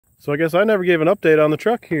So I guess I never gave an update on the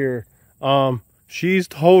truck here. She's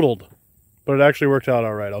totaled, but it actually worked out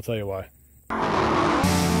all right. I'll tell you why.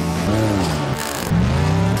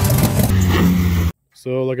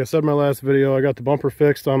 So like I said in my last video, I got the bumper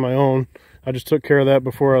fixed on my own. I just took care of that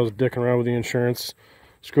before I was dicking around with the insurance,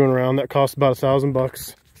 screwing around. That cost about $1,000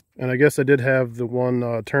 bucks. And I guess I did have the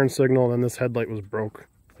one turn signal, and then this headlight was broke,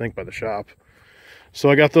 I think by the shop.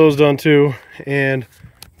 So I got those done too. And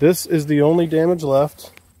this is the only damage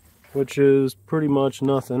left, which is pretty much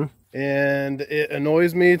nothing. And it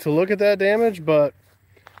annoys me to look at that damage, but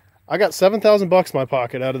I got $7,000 bucks in my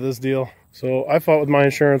pocket out of this deal. So I fought with my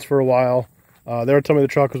insurance for a while. They were telling me the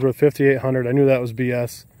truck was worth $5,800. I knew that was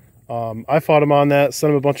BS. I fought them on that,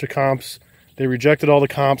 sent them a bunch of comps. They rejected all the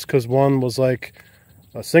comps because one was like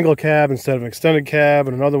a single cab instead of an extended cab,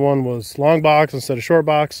 and another one was long box instead of short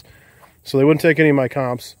box. So they wouldn't take any of my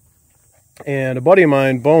comps. And a buddy of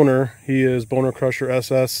mine, Boner, he is Boner Crusher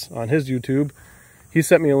SS on his YouTube. He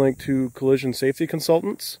sent me a link to Collision Safety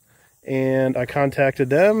Consultants, and I contacted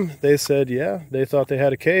them. They said, yeah, they thought they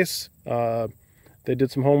had a case. They did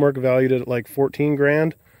some homework, valued it at like 14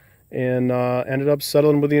 grand, and ended up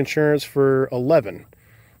settling with the insurance for 11.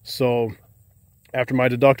 So after my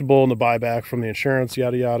deductible and the buyback from the insurance,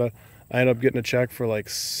 yada yada, I ended up getting a check for like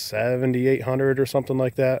 $7,800 or something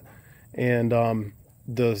like that. And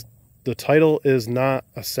the title is not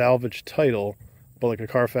a salvage title, but like a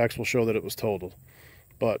Carfax will show that it was totaled.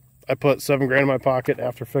 But I put 7 grand in my pocket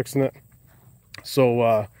after fixing it.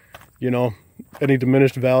 So, you know, any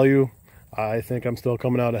diminished value, I think I'm still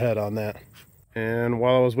coming out ahead on that. And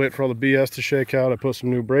while I was waiting for all the BS to shake out, I put some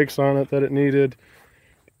new brakes on it that it needed.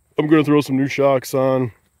 I'm going to throw some new shocks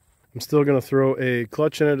on. I'm still going to throw a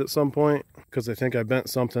clutch in it at some point, because I think I bent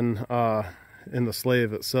something in the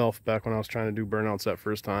slave itself back when I was trying to do burnouts that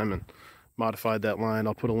first time and modified that line.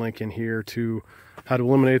 I'll put a link in here to how to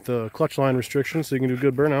eliminate the clutch line restriction so you can do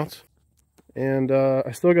good burnouts. And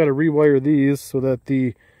I still got to rewire these so that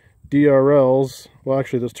the DRLs, well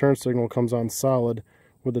actually this turn signal comes on solid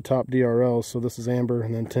with the top DRLs, so this is amber,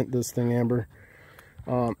 and then tint this thing amber.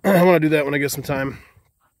 I want to do that when I get some time,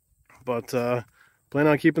 but plan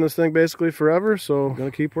on keeping this thing basically forever, so I'm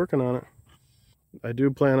going to keep working on it. I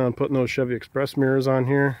do plan on putting those Chevy Express mirrors on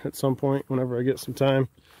here at some point whenever I get some time.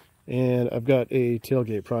 And I've got a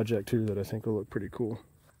tailgate project too that I think will look pretty cool.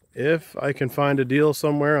 If I can find a deal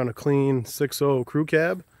somewhere on a clean 6.0 crew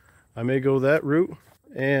cab, I may go that route.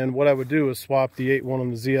 And what I would do is swap the 8.1 on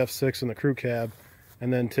the ZF6 in the crew cab,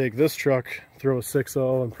 and then take this truck, throw a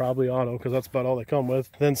 6.0 and probably auto, because that's about all they come with.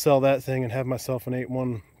 Then sell that thing and have myself an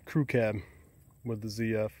 8.1 crew cab with the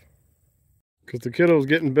ZF. Because the kiddo's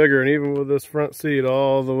getting bigger, and even with this front seat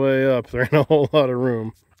all the way up, there ain't a whole lot of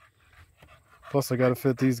room. Plus I gotta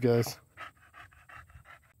fit these guys.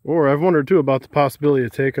 Or I've wondered too about the possibility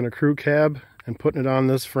of taking a crew cab and putting it on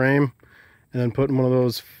this frame, and then putting one of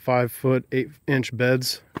those 5-foot 8-inch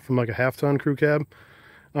beds from like a half-ton crew cab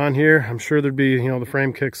on here. I'm sure there'd be, you know, the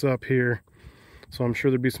frame kicks up here, so I'm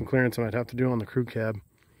sure there'd be some clearance I'd have to do on the crew cab.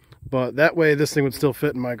 But that way this thing would still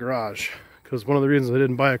fit in my garage. Because one of the reasons I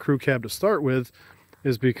didn't buy a crew cab to start with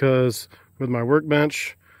is because with my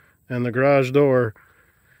workbench and the garage door,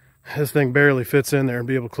 this thing barely fits in there and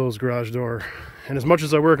be able to close the garage door. And as much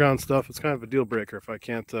as I work on stuff, it's kind of a deal breaker if I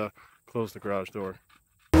can't close the garage door.